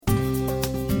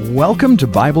Welcome to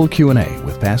Bible Q&A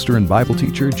with pastor and Bible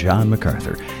teacher John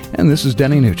MacArthur. And this is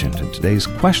Denny Nugent. And today's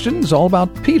question is all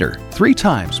about Peter. 3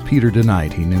 times Peter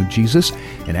denied he knew Jesus,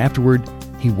 and afterward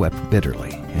he wept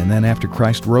bitterly. And then after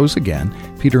Christ rose again,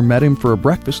 Peter met him for a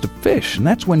breakfast of fish. And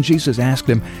that's when Jesus asked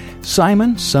him,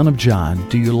 "Simon, son of John,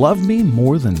 do you love me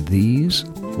more than these?"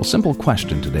 Well, simple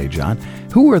question today, John.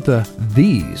 Who are the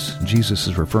these Jesus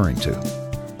is referring to?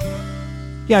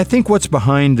 Yeah, I think what's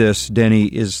behind this, Denny,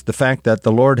 is the fact that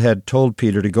the Lord had told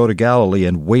Peter to go to Galilee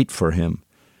and wait for him.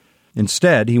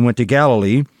 Instead, he went to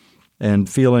Galilee, and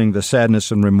feeling the sadness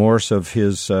and remorse of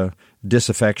his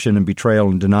disaffection and betrayal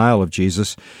and denial of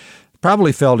Jesus,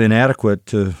 probably felt inadequate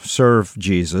to serve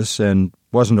Jesus and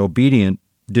wasn't obedient,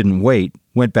 didn't wait,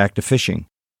 went back to fishing,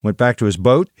 went back to his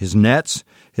boat, his nets,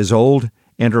 his old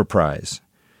enterprise.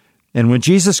 And when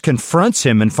Jesus confronts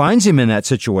him and finds him in that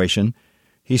situation,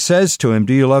 he says to him,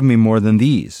 "Do you love me more than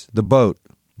these, the boat,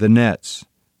 the nets,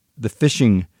 the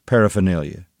fishing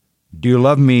paraphernalia? Do you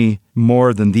love me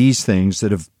more than these things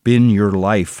that have been your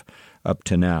life up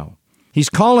to now?" He's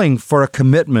calling for a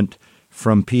commitment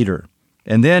from Peter.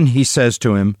 And then he says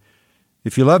to him,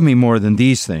 "If you love me more than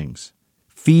these things,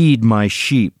 feed my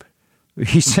sheep."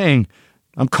 He's saying,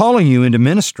 I'm calling you into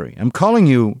ministry. I'm calling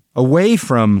you away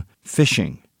from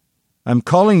fishing. I'm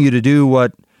calling you to do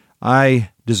what I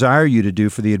desire you to do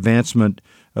for the advancement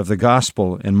of the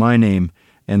gospel and my name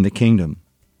and the kingdom.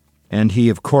 And he,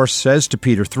 of course, says to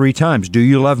Peter 3 times, "Do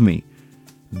you love me?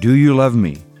 Do you love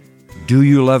me? Do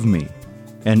you love me?"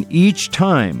 And each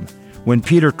time when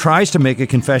Peter tries to make a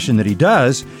confession that he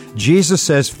does, Jesus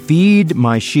says, "Feed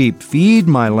my sheep, feed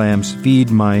my lambs,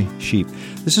 feed my sheep."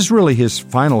 This is really his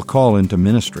final call into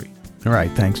ministry. All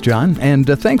right, thanks, John. And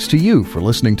thanks to you for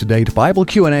listening today to Bible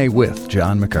Q&A with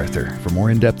John MacArthur. For more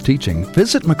in-depth teaching,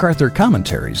 visit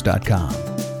MacArthurCommentaries.com.